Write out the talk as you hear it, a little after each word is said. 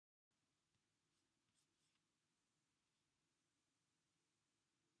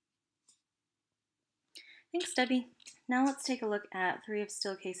Thanks, Debbie. Now let's take a look at three of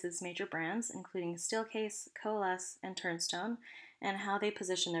Steelcase's major brands, including Steelcase, Coalesce, and Turnstone, and how they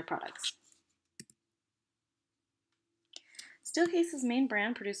position their products. Steelcase's main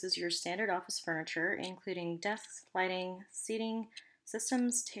brand produces your standard office furniture, including desks, lighting, seating,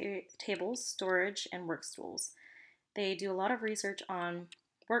 systems, tables, storage, and work stools. They do a lot of research on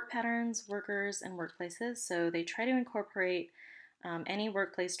work patterns, workers, and workplaces, so they try to incorporate any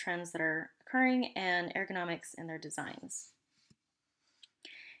workplace trends that are occurring and ergonomics in their designs.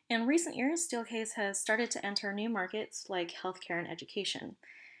 In recent years, Steelcase has started to enter new markets like healthcare and education.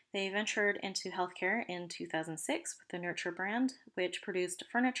 They ventured into healthcare in 2006 with the Nurture brand, which produced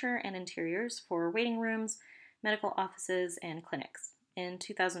furniture and interiors for waiting rooms, medical offices, and clinics. In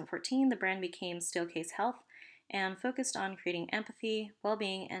 2014, the brand became Steelcase Health and focused on creating empathy,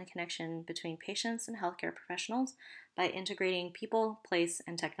 well-being, and connection between patients and healthcare professionals by integrating people, place,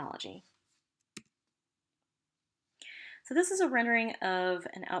 and technology. So this is a rendering of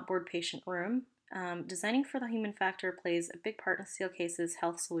an outboard patient room. Designing for the human factor plays a big part in Steelcase's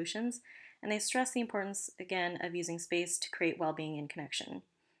health solutions, and they stress the importance, again, of using space to create well-being and connection.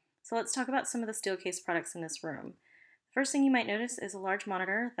 So let's talk about some of the Steelcase products in this room. First thing you might notice is a large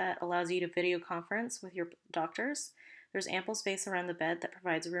monitor that allows you to video conference with your doctors. There's ample space around the bed that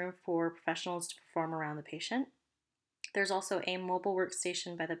provides room for professionals to perform around the patient. There's also a mobile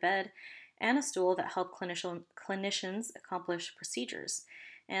workstation by the bed and a stool that help clinicians accomplish procedures.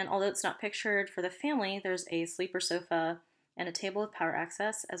 And although it's not pictured for the family, there's a sleeper sofa and a table with power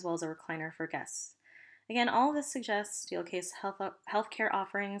access, as well as a recliner for guests. Again, all of this suggests Steelcase healthcare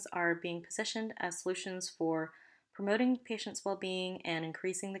offerings are being positioned as solutions for promoting patients' well-being and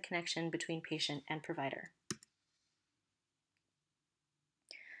increasing the connection between patient and provider.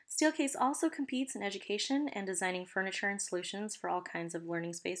 Steelcase also competes in education and designing furniture and solutions for all kinds of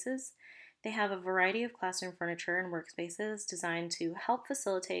learning spaces. They have a variety of classroom furniture and workspaces designed to help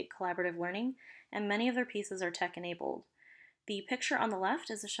facilitate collaborative learning, and many of their pieces are tech-enabled. The picture on the left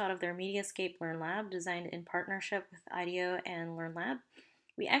is a shot of their Mediascape Learn Lab, designed in partnership with IDEO and Learn Lab.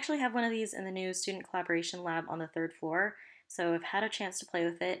 We actually have one of these in the new Student Collaboration Lab on the third floor, so I've had a chance to play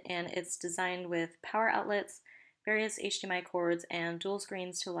with it, and it's designed with power outlets, various HDMI cords, and dual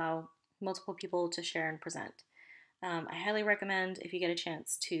screens to allow multiple people to share and present. I highly recommend, if you get a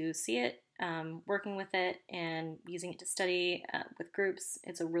chance to see it, working with it and using it to study with groups.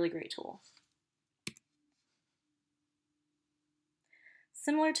 It's a really great tool.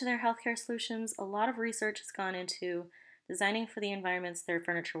 Similar to their healthcare solutions, a lot of research has gone into designing for the environments their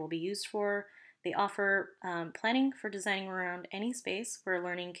furniture will be used for. They offer planning for designing around any space where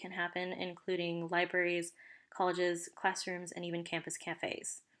learning can happen, including libraries, colleges, classrooms, and even campus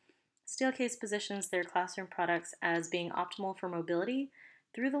cafes. Steelcase positions their classroom products as being optimal for mobility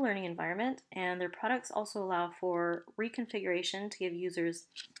through the learning environment, and their products also allow for reconfiguration to give users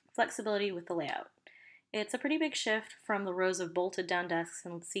flexibility with the layout. It's a pretty big shift from the rows of bolted down desks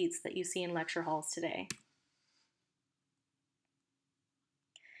and seats that you see in lecture halls today.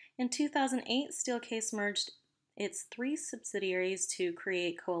 In 2008, Steelcase merged its three subsidiaries to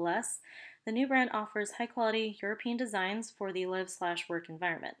create Coalesce. The new brand offers high-quality European designs for the live/work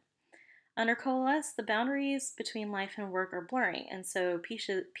environment. Under Coalesce, the boundaries between life and work are blurring, and so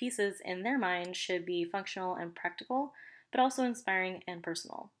pieces in their mind should be functional and practical, but also inspiring and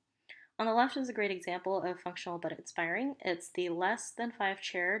personal. On the left is a great example of functional but inspiring. It's the Less Than 5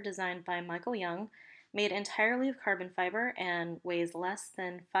 chair designed by Michael Young, made entirely of carbon fiber and weighs less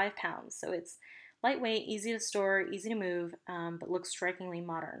than 5 pounds. So it's lightweight, easy to store, easy to move, but looks strikingly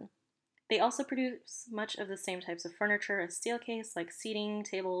modern. They also produce much of the same types of furniture as Steelcase, like seating,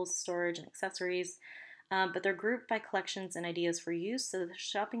 tables, storage, and accessories, but they're grouped by collections and ideas for use, so the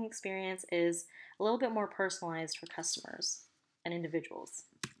shopping experience is a little bit more personalized for customers and individuals.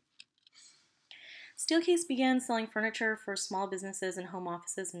 Steelcase began selling furniture for small businesses and home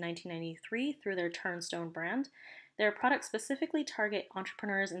offices in 1993 through their Turnstone brand. Their products specifically target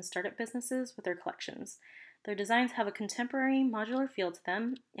entrepreneurs and startup businesses with their collections. Their designs have a contemporary, modular feel to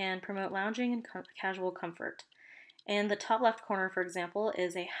them and promote lounging and casual comfort. In the top left corner, for example,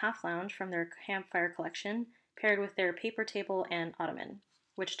 is a half lounge from their campfire collection, paired with their paper table and ottoman,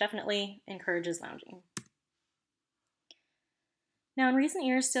 which definitely encourages lounging. Now, in recent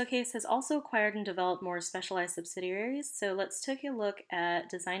years, Steelcase has also acquired and developed more specialized subsidiaries, so let's take a look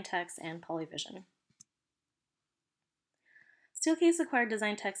at Designtex and Polyvision. Steelcase acquired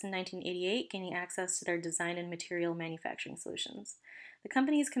Designtex in 1988, gaining access to their design and material manufacturing solutions. The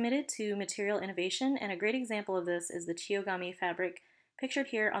company is committed to material innovation, and a great example of this is the Chiogami fabric pictured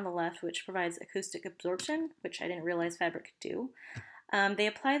here on the left, which provides acoustic absorption, which I didn't realize fabric could do. They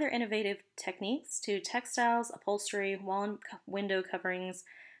apply their innovative techniques to textiles, upholstery, wall and window coverings,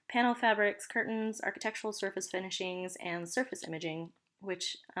 panel fabrics, curtains, architectural surface finishings, and surface imaging,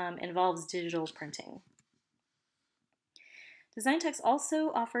 which involves digital printing. DesignTex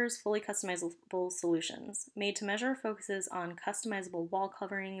also offers fully customizable solutions. Made to Measure focuses on customizable wall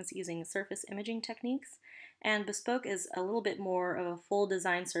coverings using surface imaging techniques, and Bespoke is a little bit more of a full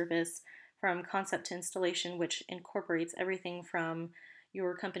design service from concept to installation, which incorporates everything from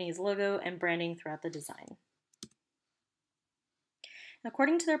your company's logo and branding throughout the design.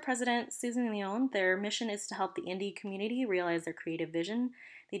 According to their president, Susan Leon, their mission is to help the indie community realize their creative vision.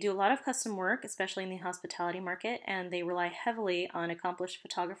 They do a lot of custom work, especially in the hospitality market, and they rely heavily on accomplished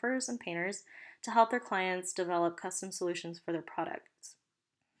photographers and painters to help their clients develop custom solutions for their products.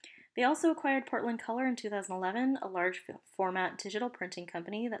 They also acquired Portland Color in 2011, a large format digital printing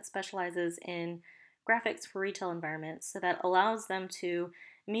company that specializes in graphics for retail environments, so that allows them to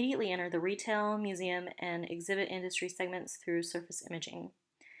immediately enter the retail, museum, and exhibit industry segments through surface imaging.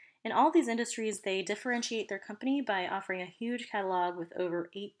 In all these industries, they differentiate their company by offering a huge catalog with over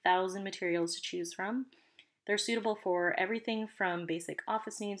 8,000 materials to choose from. They're suitable for everything from basic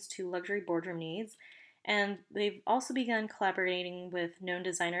office needs to luxury boardroom needs, and they've also begun collaborating with known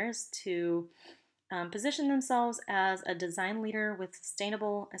designers to position themselves as a design leader with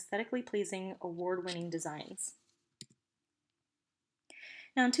sustainable, aesthetically pleasing, award-winning designs.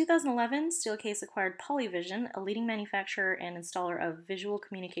 Now, in 2011, Steelcase acquired Polyvision, a leading manufacturer and installer of visual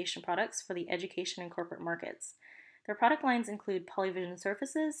communication products for the education and corporate markets. Their product lines include Polyvision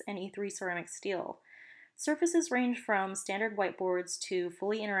surfaces and E3 ceramic steel. Surfaces range from standard whiteboards to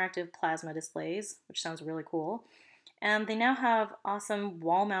fully interactive plasma displays, which sounds really cool. And they now have awesome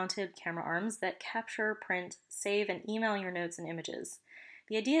wall-mounted camera arms that capture, print, save, and email your notes and images.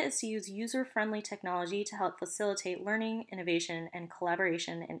 The idea is to use user-friendly technology to help facilitate learning, innovation, and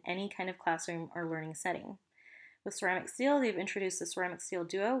collaboration in any kind of classroom or learning setting. With ceramic steel, they've introduced the Ceramic Steel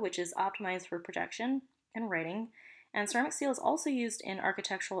Duo, which is optimized for projection and writing, and ceramic steel is also used in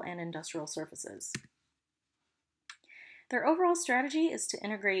architectural and industrial surfaces. Their overall strategy is to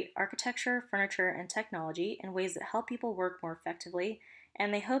integrate architecture, furniture, and technology in ways that help people work more effectively,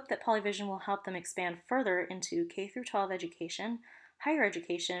 and they hope that Polyvision will help them expand further into K-12 education, higher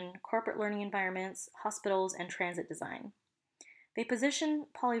education, corporate learning environments, hospitals, and transit design. They position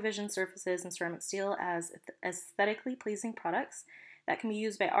Polyvision surfaces and ceramic steel as aesthetically pleasing products that can be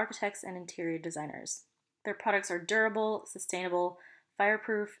used by architects and interior designers. Their products are durable, sustainable,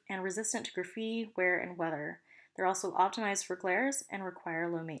 fireproof, and resistant to graffiti, wear, and weather. They're also optimized for glares and require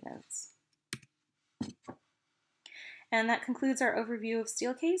low maintenance. And that concludes our overview of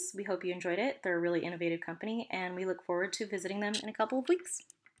Steelcase. We hope you enjoyed it. They're a really innovative company, and we look forward to visiting them in a couple of weeks.